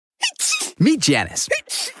Meet Janice.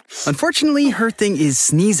 Unfortunately, her thing is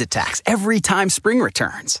sneeze attacks every time spring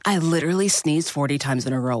returns. I literally sneezed 40 times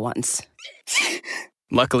in a row once.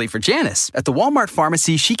 Luckily for Janice, at the Walmart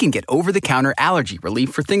pharmacy, she can get over-the-counter allergy relief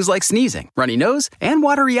for things like sneezing, runny nose, and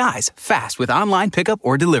watery eyes fast with online pickup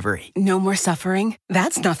or delivery. No more suffering?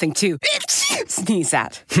 That's nothing to sneeze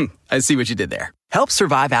at. I see what you did there. Help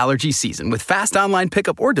survive allergy season with fast online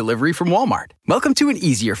pickup or delivery from Walmart. Welcome to an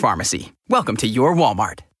easier pharmacy. Welcome to your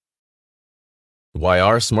Walmart. Why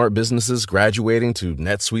are smart businesses graduating to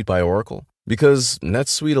NetSuite by Oracle? Because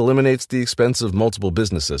NetSuite eliminates the expense of multiple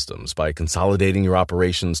business systems by consolidating your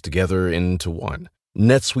operations together into one.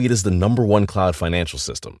 NetSuite is the #1 cloud financial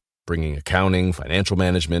system, bringing accounting, financial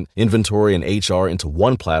management, inventory, and HR into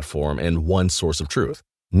one platform and one source of truth.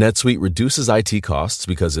 NetSuite reduces IT costs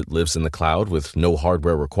because it lives in the cloud with no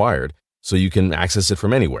hardware required, so you can access it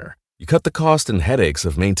from anywhere. You cut the cost and headaches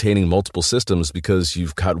of maintaining multiple systems because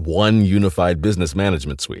you've got one unified business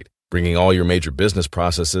management suite. Bringing all your major business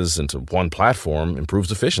processes into one platform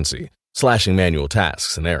improves efficiency, slashing manual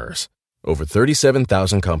tasks and errors. Over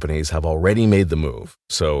 37,000 companies have already made the move,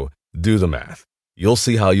 so do the math. You'll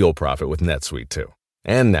see how you'll profit with NetSuite too.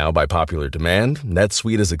 And now, by popular demand,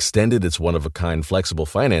 NetSuite has extended its one-of-a-kind flexible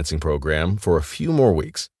financing program for a few more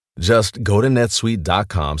weeks. Just go to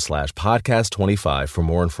netsuite.com/podcast25 for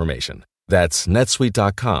more information. That's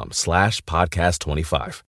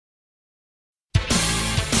netsuite.com/podcast25.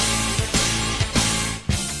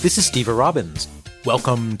 This is Steve Robbins.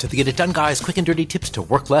 Welcome to the Get It Done Guys quick and dirty tips to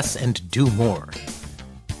work less and do more.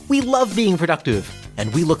 We love being productive,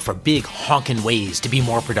 and we look for big honkin' ways to be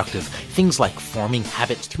more productive. Things like forming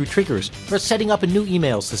habits through triggers or setting up a new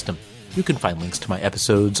email system. You can find links to my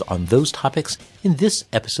episodes on those topics in this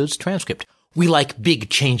episode's transcript. We like big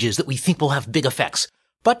changes that we think will have big effects.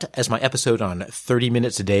 But as my episode on 30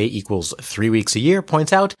 minutes a day equals 3 weeks a year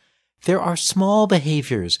points out, there are small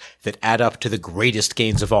behaviors that add up to the greatest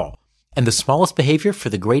gains of all. And the smallest behavior for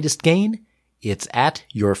the greatest gain? It's at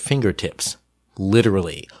your fingertips.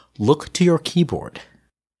 Literally, look to your keyboard.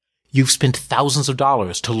 You've spent thousands of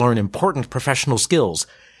dollars to learn important professional skills.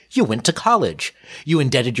 You went to college. You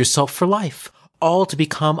indebted yourself for life, all to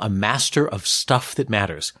become a master of stuff that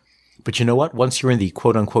matters. But you know what? Once you're in the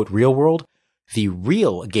quote-unquote real world, the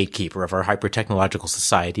real gatekeeper of our hyper-technological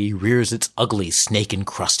society rears its ugly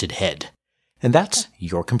snake-encrusted head. And that's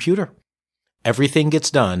your computer. Everything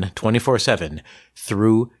gets done 24/7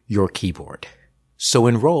 through your keyboard. So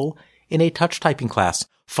enroll in a touch typing class.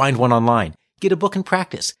 Find one online. Get a book and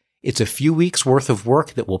practice. It's a few weeks worth of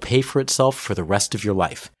work that will pay for itself for the rest of your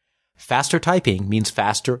life. Faster typing means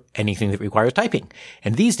faster anything that requires typing.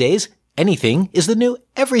 And these days, anything is the new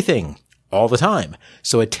everything. All the time.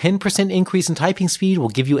 So a 10% increase in typing speed will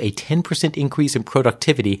give you a 10% increase in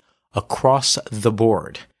productivity across the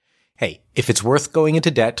board. Hey, if it's worth going into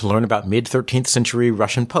debt to learn about mid-13th century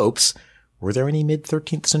Russian popes, were there any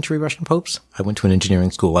mid-13th century Russian popes? I went to an engineering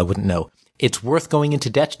school. I wouldn't know. It's worth going into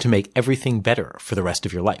debt to make everything better for the rest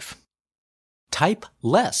of your life. Type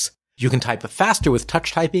less. You can type faster with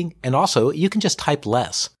touch typing, and also you can just type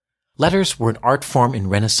less. Letters were an art form in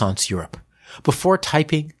Renaissance Europe. Before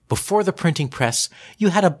typing, before the printing press, you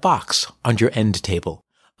had a box on your end table.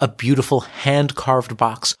 A beautiful hand-carved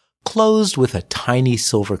box closed with a tiny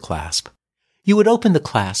silver clasp. You would open the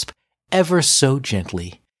clasp ever so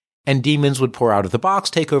gently, and demons would pour out of the box,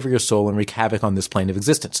 take over your soul, and wreak havoc on this plane of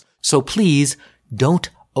existence. So please, don't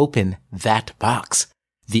open that box.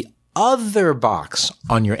 The other box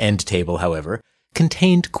on your end table, however,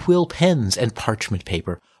 contained quill pens and parchment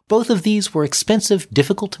paper. Both of these were expensive,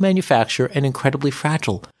 difficult to manufacture, and incredibly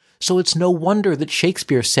fragile. So it's no wonder that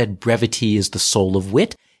Shakespeare said brevity is the soul of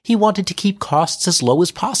wit. He wanted to keep costs as low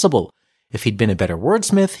as possible. If he'd been a better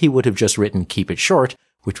wordsmith, he would have just written keep it short,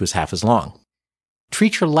 which was half as long.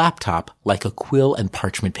 Treat your laptop like a quill and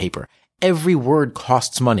parchment paper. Every word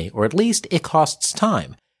costs money, or at least it costs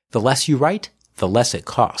time. The less you write, the less it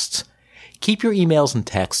costs. Keep your emails and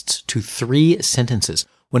texts to 3 sentences.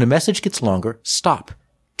 When a message gets longer, stop.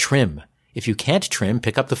 Trim. If you can't trim,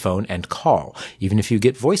 pick up the phone and call. Even if you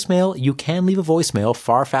get voicemail, you can leave a voicemail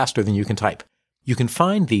far faster than you can type. You can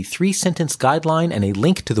find the 3-sentence guideline and a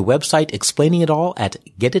link to the website explaining it all at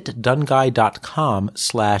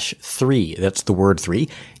getitdoneguy.com/3. That's the word 3.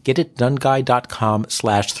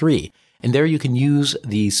 getitdoneguy.com/3. And there you can use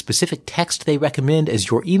the specific text they recommend as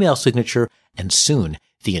your email signature, and soon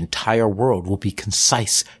the entire world will be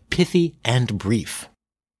concise, pithy, and brief.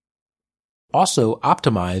 Also,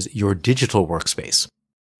 optimize your digital workspace.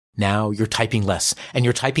 Now you're typing less, and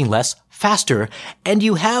you're typing less faster, and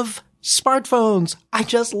you have smartphones. I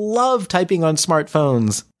just love typing on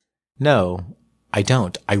smartphones. No, I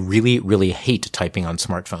don't. I really, really hate typing on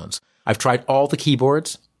smartphones. I've tried all the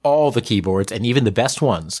keyboards, and even the best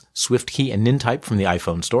ones, SwiftKey and Nintype from the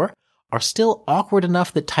iPhone store, are still awkward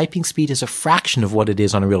enough that typing speed is a fraction of what it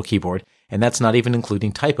is on a real keyboard, and that's not even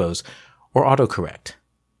including typos or autocorrect.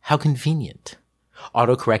 How convenient.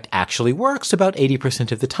 Autocorrect actually works about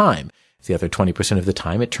 80% of the time. The other 20% of the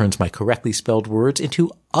time, it turns my correctly spelled words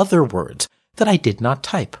into other words that I did not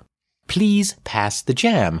type. Please pass the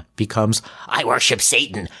jam becomes, I worship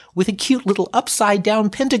Satan, with a cute little upside-down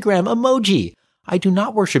pentagram emoji. I do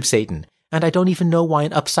not worship Satan, and I don't even know why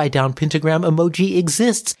an upside-down pentagram emoji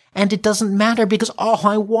exists, and it doesn't matter because all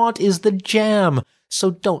I want is the jam.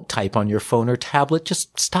 So don't type on your phone or tablet,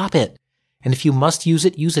 just stop it. And if you must use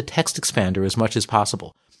it, use a text expander as much as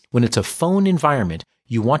possible. When it's a phone environment,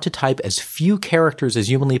 you want to type as few characters as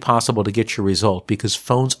humanly possible to get your result because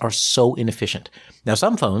phones are so inefficient. Now,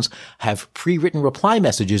 some phones have pre-written reply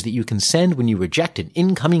messages that you can send when you reject an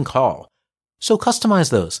incoming call. So customize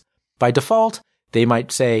those. By default, they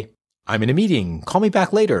might say, I'm in a meeting, call me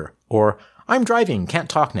back later, or I'm driving, can't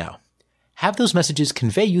talk now. Have those messages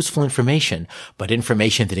convey useful information, but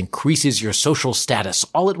information that increases your social status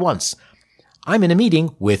all at once. I'm in a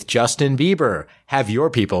meeting with Justin Bieber. Have your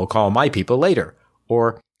people call my people later.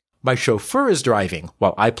 Or, my chauffeur is driving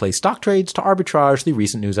while I play stock trades to arbitrage the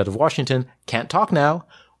recent news out of Washington. Can't talk now.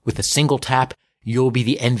 With a single tap, you'll be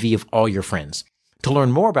the envy of all your friends. To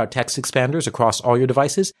learn more about text expanders across all your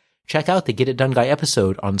devices, check out the Get It Done Guy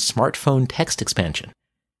episode on smartphone text expansion.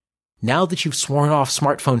 Now that you've sworn off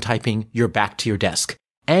smartphone typing, you're back to your desk.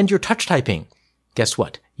 And you're touch typing. Guess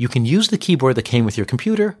what? You can use the keyboard that came with your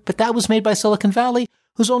computer, but that was made by Silicon Valley,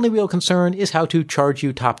 whose only real concern is how to charge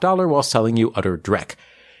you top dollar while selling you utter dreck.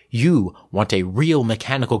 You want a real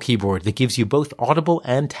mechanical keyboard that gives you both audible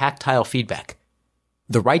and tactile feedback.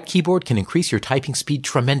 The right keyboard can increase your typing speed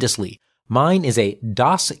tremendously. Mine is a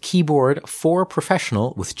DOS keyboard for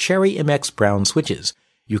professional with Cherry MX brown switches.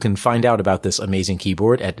 You can find out about this amazing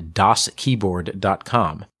keyboard at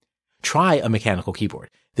doskeyboard.com. Try a mechanical keyboard.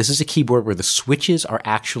 This is a keyboard where the switches are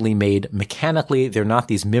actually made mechanically. They're not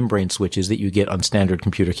these membrane switches that you get on standard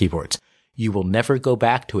computer keyboards. You will never go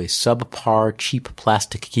back to a subpar, cheap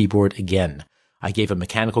plastic keyboard again. I gave a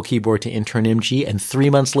mechanical keyboard to intern MG, and 3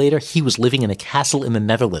 months later, he was living in a castle in the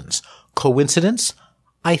Netherlands. Coincidence?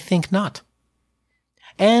 I think not.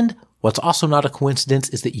 And what's also not a coincidence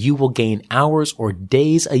is that you will gain hours or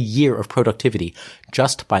days a year of productivity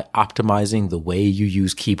just by optimizing the way you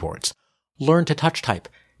use keyboards. Learn to touch type.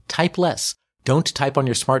 Type less. Don't type on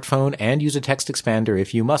your smartphone and use a text expander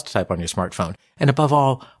if you must type on your smartphone. And above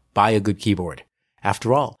all, buy a good keyboard.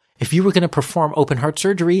 After all, if you were going to perform open heart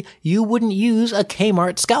surgery, you wouldn't use a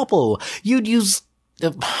Kmart scalpel. You'd use...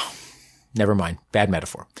 never mind. Bad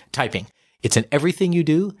metaphor. Typing. It's in everything you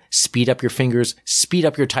do. Speed up your fingers, speed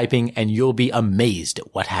up your typing, and you'll be amazed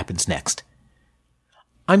at what happens next.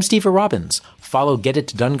 I'm Steve Robbins. Follow Get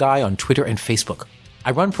It Done Guy on Twitter and Facebook. I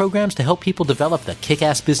run programs to help people develop the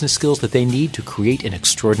kick-ass business skills that they need to create an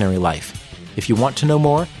extraordinary life. If you want to know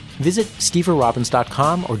more, visit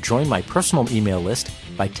steverobbins.com or join my personal email list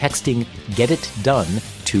by texting Get It Done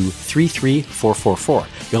to 33444.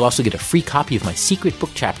 You'll also get a free copy of my secret book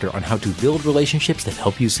chapter on how to build relationships that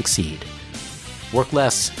help you succeed. Work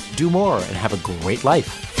less, do more, and have a great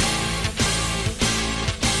life.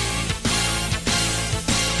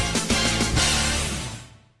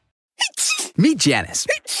 Meet Janice.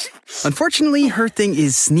 Unfortunately, her thing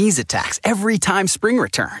is sneeze attacks every time spring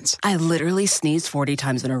returns. I literally sneezed 40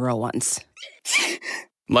 times in a row once.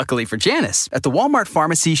 Luckily for Janice, at the Walmart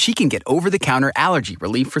pharmacy, she can get over-the-counter allergy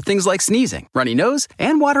relief for things like sneezing, runny nose,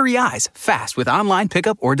 and watery eyes fast with online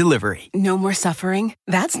pickup or delivery. No more suffering?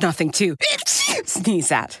 That's nothing to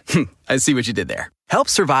sneeze at. I see what you did there. Help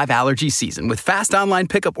survive allergy season with fast online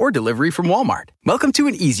pickup or delivery from Walmart. Welcome to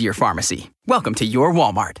an easier pharmacy. Welcome to your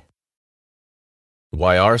Walmart.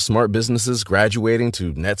 Why are smart businesses graduating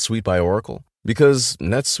to NetSuite by Oracle? Because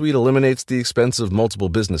NetSuite eliminates the expense of multiple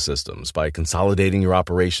business systems by consolidating your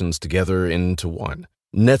operations together into one.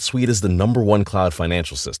 NetSuite is the #1 cloud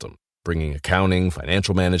financial system, bringing accounting,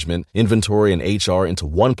 financial management, inventory, and HR into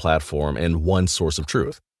one platform and one source of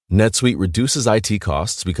truth. NetSuite reduces IT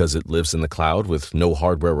costs because it lives in the cloud with no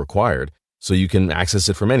hardware required, so you can access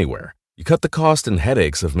it from anywhere. You cut the cost and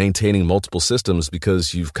headaches of maintaining multiple systems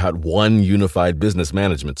because you've got one unified business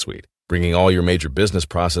management suite. Bringing all your major business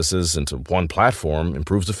processes into one platform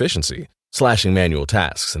improves efficiency, slashing manual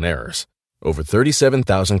tasks and errors. Over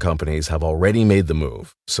 37,000 companies have already made the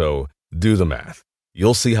move, so do the math.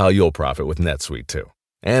 You'll see how you'll profit with NetSuite too.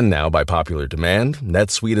 And now, by popular demand,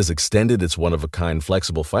 NetSuite has extended its one-of-a-kind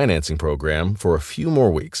flexible financing program for a few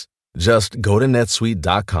more weeks. Just go to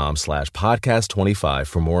netsuite.com/podcast25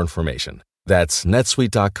 for more information. That's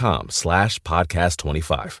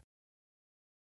netsuite.com/podcast25.